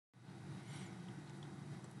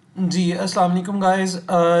जी अस्सलाम वालेकुम guys.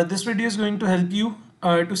 This video is going to help you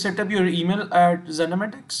to set up your email at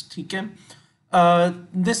Zainematics. ठीक है.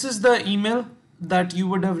 This is the email that you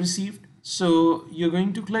would have received. So you're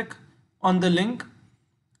going to click on the link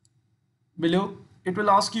below. It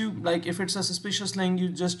will ask you, like, if it's a suspicious link, you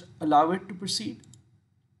just allow it to proceed.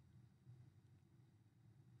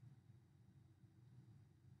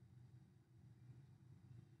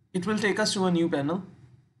 It will take us to a new panel.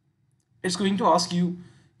 It's going to ask you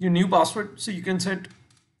your new password, so you can set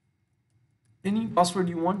any password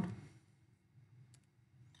you want.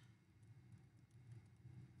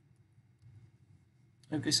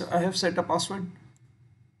 Okay, so I have set a password.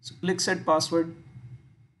 So click set password,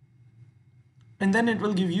 and then it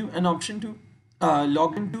will give you an option to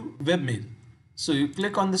log into webmail. So you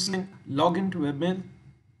click on this link, log into webmail.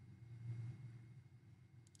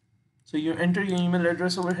 So you enter your email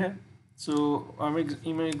address over here. So our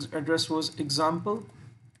email address was example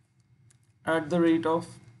at the rate of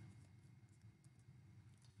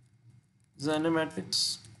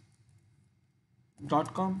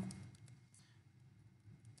zainematics.com,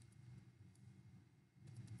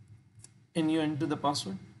 and you enter the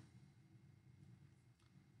password.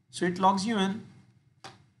 So it logs you in,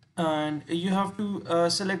 and you have to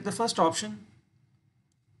select the first option.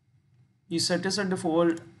 You set as a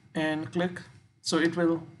default and click, so it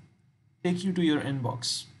will take you to your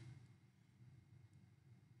inbox.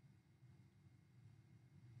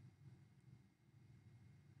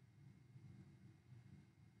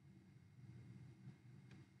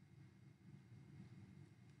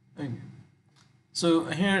 Okay. So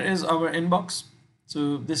here is our inbox.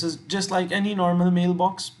 So this is just like any normal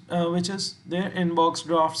mailbox, which is there, inbox,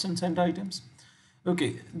 drafts, and sent items.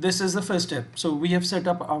 Okay, this is the first step. So we have set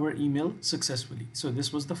up our email successfully. So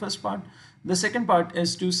this was the first part. The second part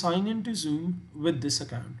is to sign into Zoom with this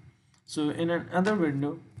account. So in another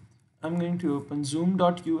window, I'm going to open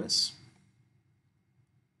zoom.us.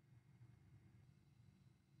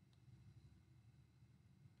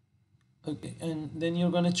 Okay, and then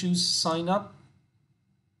you're going to choose sign up.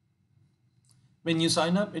 When you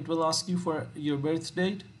sign up, it will ask you for your birth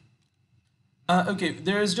date. Okay,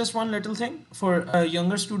 there is just one little thing for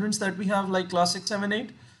younger students that we have, like class 6, 7,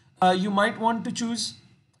 8. You might want to choose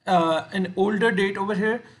an older date over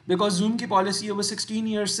here, because Zoom की policy over 16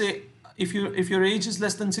 years say if your age is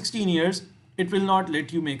less than 16 years, it will not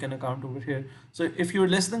let you make an account over here. So if you're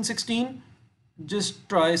less than 16, just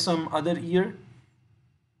try some other year.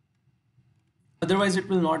 Otherwise, it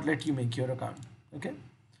will not let you make your account. Okay.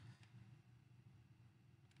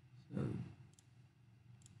 So,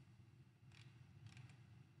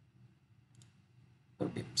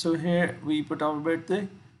 okay, so here we put our birthday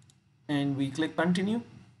and we click continue.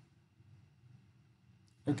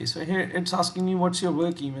 Okay, so here it's asking me what's your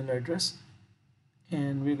work email address,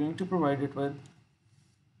 and we're going to provide it with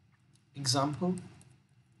example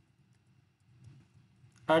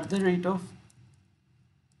at the rate of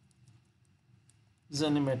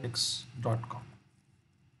zainematics.com.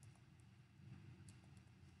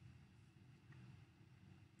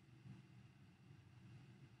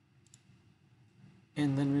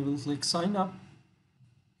 And then we will click sign up.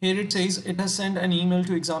 Here it says it has sent an email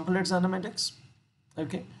to example at Zainematics.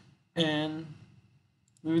 Okay, and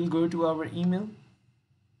we will go to our email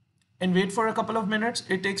and wait for a couple of minutes.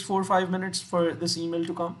 It takes 4 or 5 minutes for this email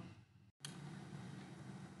to come.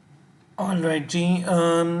 All right, G.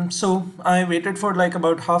 So I waited for like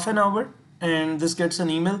about half an hour, and this gets an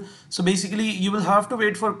email. So basically, you will have to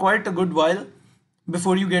wait for quite a good while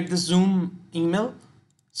before you get this Zoom email.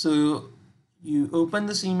 So you open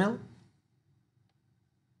this email.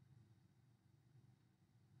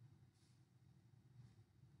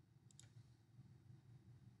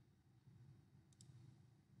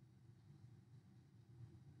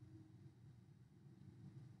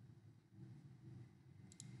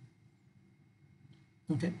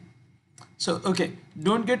 Okay. So, okay,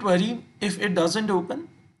 don't get worried if it doesn't open.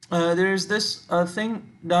 There is this thing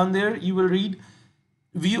down there. You will read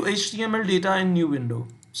view HTML data in new window.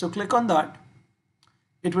 So click on that.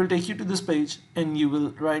 It will take you to this page, and you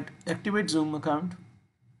will write activate Zoom account.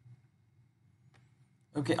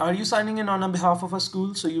 Okay, are you signing in on behalf of a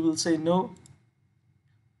school? So you will say no.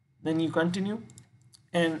 Then you continue,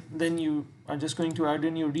 and then you are just going to add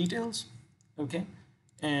in your details. Okay,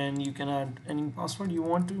 and you can add any password you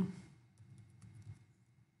want to.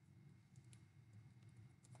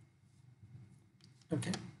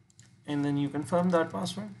 Okay, and then you confirm that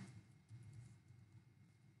password.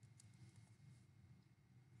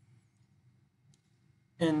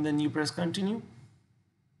 And then you press continue.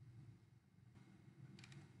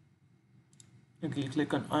 Okay,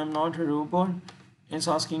 click on I'm not a robot, It's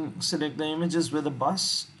asking select the images with a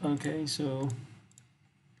bus. Okay, so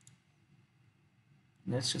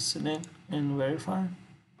let's just select and verify,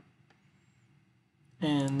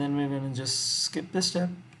 and then we're going to just skip this step.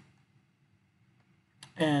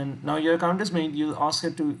 And now your account is made. You'll ask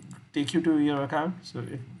it to take you to your account. So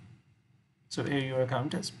here your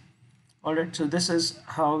account is. All right, so this is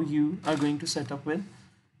how you are going to set up with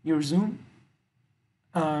your Zoom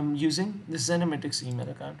using the Zainematics email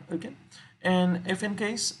account. Okay, and if in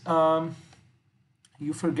case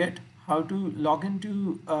you forget how to log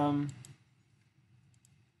into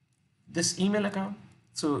this email account,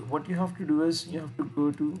 so what you have to do is you have to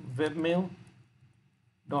go to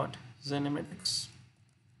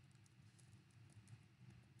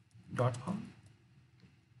webmail.zainematics.com,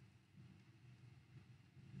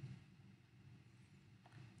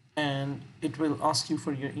 and it will ask you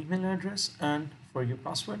for your email address and for your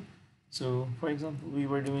password. So for example, we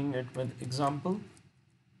were doing it with example.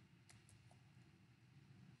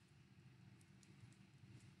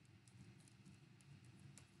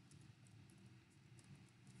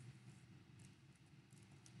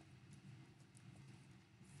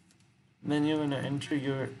 Then you're going to enter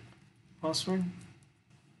your password.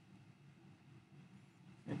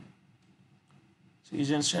 So you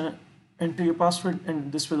just enter your password,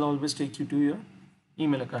 and this will always take you to your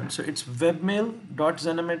email account. So it's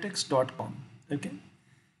webmail.zainematics.com. Okay.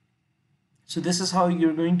 So this is how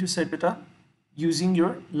you're going to set it up using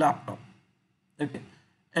your laptop. Okay.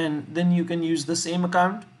 And then you can use the same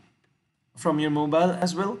account from your mobile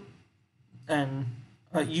as well. And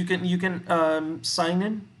you can sign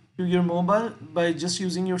in to your mobile by just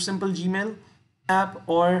using your simple Gmail app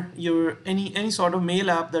or your any sort of mail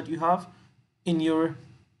app that you have in your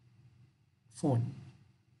phone.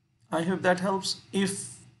 I hope that helps.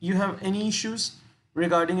 If you have any issues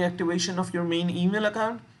regarding activation of your main email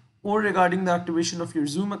account or regarding the activation of your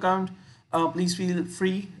Zoom account, please feel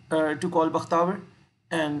free to call Bakhtavar,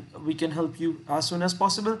 and we can help you as soon as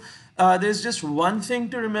possible. There's just one thing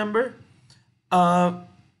to remember.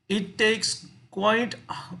 It takes quite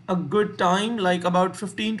a good time, like about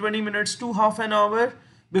 15-20 minutes to half an hour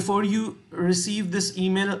before you receive this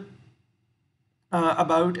email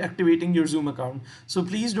about activating your Zoom account. So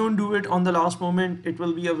please don't do it on the last moment. It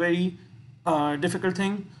will be a very difficult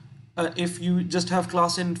thing if you just have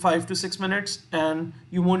class in 5 to 6 minutes and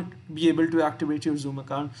you won't be able to activate your Zoom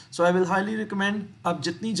account. So I will highly recommend, आप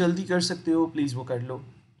जितनी जल्दी कर सकते हो please वो कर लो.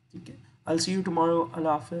 ठीक है? I'll see you tomorrow.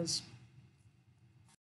 Allah Hafiz.